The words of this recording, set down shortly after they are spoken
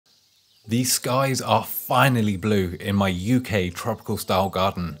The skies are finally blue in my UK tropical style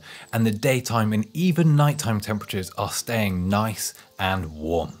garden, and the daytime and even nighttime temperatures are staying nice and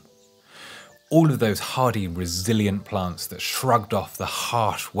warm. All of those hardy, resilient plants that shrugged off the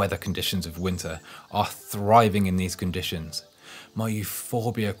harsh weather conditions of winter are thriving in these conditions. My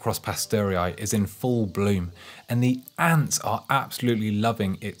Euphorbia crosspasteriae is in full bloom, and the ants are absolutely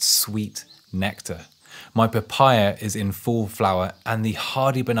loving its sweet nectar. My papaya is in full flower, and the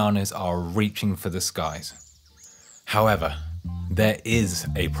hardy bananas are reaching for the skies. However, there is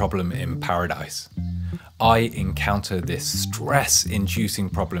a problem in paradise. I encounter this stress-inducing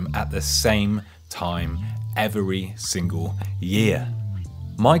problem at the same time every single year.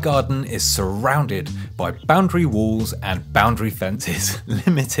 My garden is surrounded by boundary walls and boundary fences,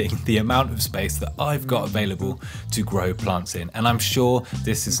 limiting the amount of space that I've got available to grow plants in, and I'm sure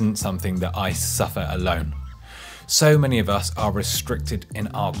this isn't something that I suffer alone. So many of us are restricted in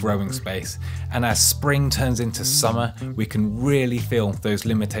our growing space, and as spring turns into summer, we can really feel those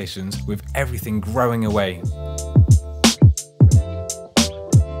limitations with everything growing away.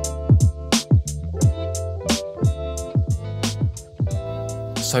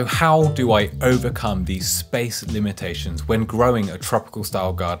 So how do I overcome these space limitations when growing a tropical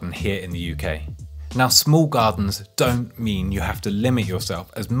style garden here in the UK? Now, small gardens don't mean you have to limit yourself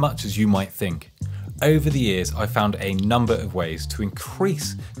as much as you might think. Over the years, I found a number of ways to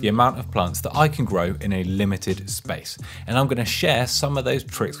increase the amount of plants that I can grow in a limited space, and I'm going to share some of those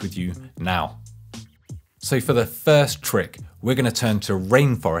tricks with you now. So for the first trick, we're going to turn to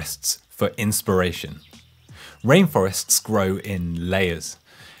rainforests for inspiration. Rainforests grow in layers.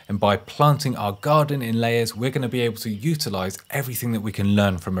 And by planting our garden in layers, we're going to be able to utilize everything that we can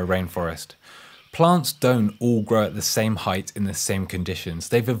learn from a rainforest. Plants don't all grow at the same height in the same conditions.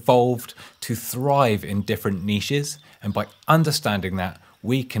 They've evolved to thrive in different niches, and by understanding that,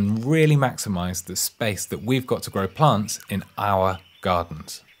 we can really maximize the space that we've got to grow plants in our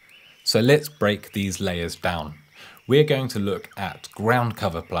gardens. So let's break these layers down. We're going to look at ground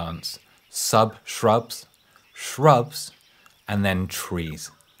cover plants, sub-shrubs, shrubs, and then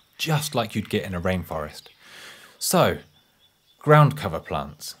trees, just like you'd get in a rainforest. So, ground cover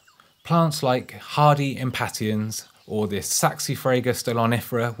plants. Plants like hardy impatiens or this Saxifraga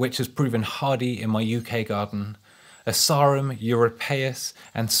stolonifera, which has proven hardy in my UK garden, Asarum europaeus,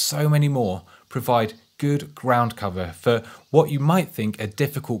 and so many more provide good ground cover for what you might think are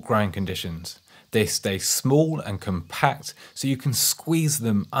difficult growing conditions. They stay small and compact, so you can squeeze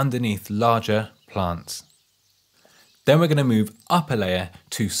them underneath larger plants. Then we're going to move up a layer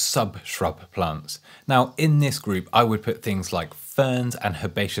to sub-shrub plants. Now in this group I would put things like ferns and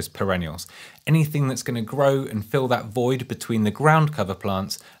herbaceous perennials, anything that's going to grow and fill that void between the ground cover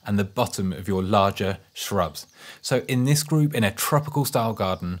plants and the bottom of your larger shrubs. So in this group, in a tropical style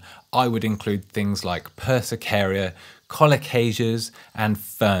garden, I would include things like persicaria, colocasias and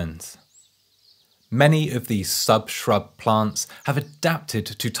ferns. Many of these sub-shrub plants have adapted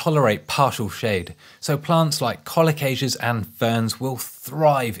to tolerate partial shade, so plants like colocasias and ferns will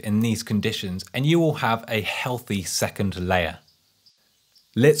thrive in these conditions, and you will have a healthy second layer.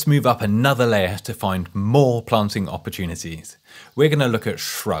 Let's move up another layer to find more planting opportunities. We're going to look at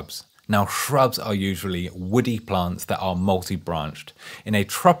shrubs. Now, shrubs are usually woody plants that are multi-branched. In a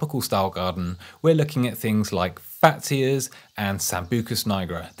tropical style garden, we're looking at things like Fatsias and Sambucus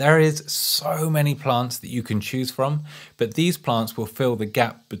nigra. There is so many plants that you can choose from, but these plants will fill the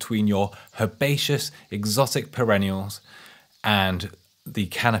gap between your herbaceous exotic perennials and the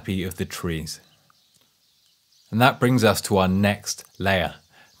canopy of the trees. And that brings us to our next layer,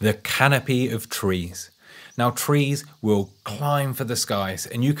 the canopy of trees. Now, trees will climb for the skies,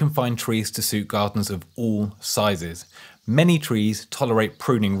 and you can find trees to suit gardens of all sizes. Many trees tolerate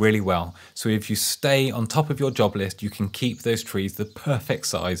pruning really well, so if you stay on top of your job list, you can keep those trees the perfect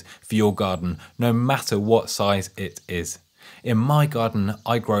size for your garden, no matter what size it is. In my garden,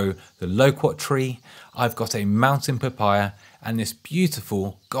 I grow the loquat tree, I've got a mountain papaya, and this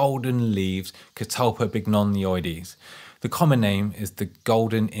beautiful golden leaved Catalpa bignonioides. The common name is the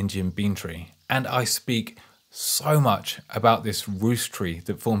golden Indian bean tree, and I speak so much about this roost tree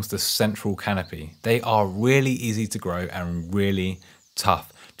that forms the central canopy. They are really easy to grow and really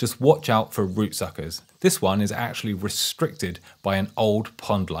tough. Just watch out for root suckers. This one is actually restricted by an old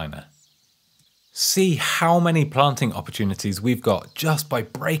pond liner. See how many planting opportunities we've got just by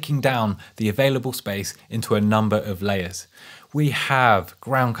breaking down the available space into a number of layers. We have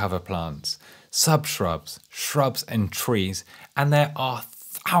ground cover plants, sub-shrubs, shrubs and trees, and there are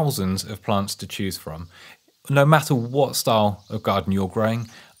thousands of plants to choose from. No matter what style of garden you're growing,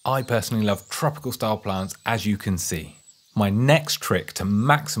 I personally love tropical style plants, as you can see. My next trick to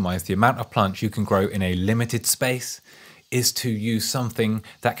maximize the amount of plants you can grow in a limited space is to use something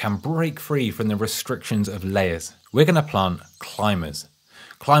that can break free from the restrictions of layers. We're going to plant climbers.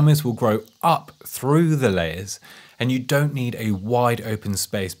 Climbers will grow up through the layers, and you don't need a wide open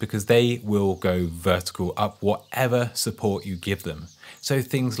space because they will go vertical up whatever support you give them. So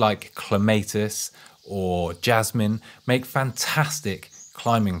things like clematis or jasmine make fantastic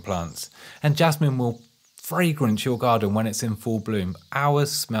climbing plants, and jasmine will fragrance your garden when it's in full bloom.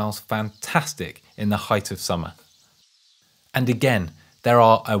 Ours smells fantastic in the height of summer. And again, there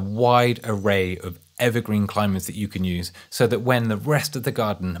are a wide array of evergreen climbers that you can use so that when the rest of the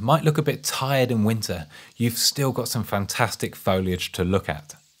garden might look a bit tired in winter, you've still got some fantastic foliage to look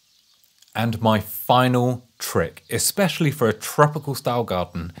at. And my final trick, especially for a tropical style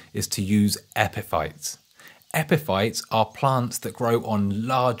garden, is to use epiphytes. Epiphytes are plants that grow on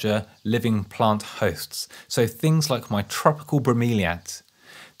larger living plant hosts, so things like my tropical bromeliads.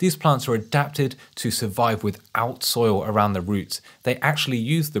 These plants are adapted to survive without soil around the roots. They actually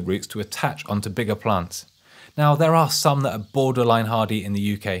use the roots to attach onto bigger plants. Now, there are some that are borderline hardy in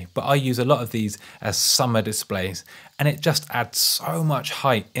the UK, but I use a lot of these as summer displays, and it just adds so much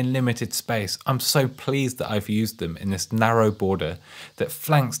height in limited space. I'm so pleased that I've used them in this narrow border that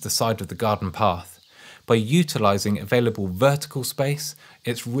flanks the side of the garden path. By utilising available vertical space,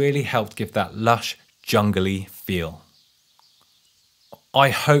 it's really helped give that lush, jungly feel.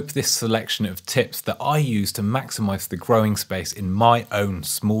 I hope this selection of tips that I use to maximise the growing space in my own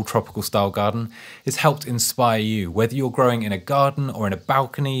small tropical style garden has helped inspire you, whether you're growing in a garden or in a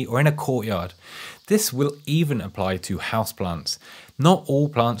balcony or in a courtyard. This will even apply to houseplants. Not all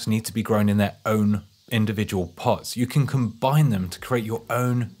plants need to be grown in their own individual pots. You can combine them to create your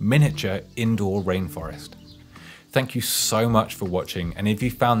own miniature indoor rainforest. Thank you so much for watching, and if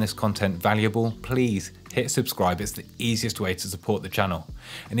you found this content valuable, please hit subscribe. It's the easiest way to support the channel.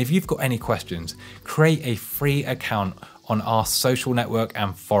 And if you've got any questions, create a free account on our social network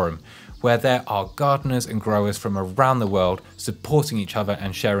and forum, where there are gardeners and growers from around the world supporting each other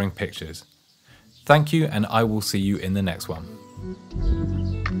and sharing pictures. Thank you, and I will see you in the next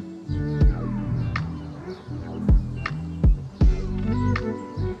one.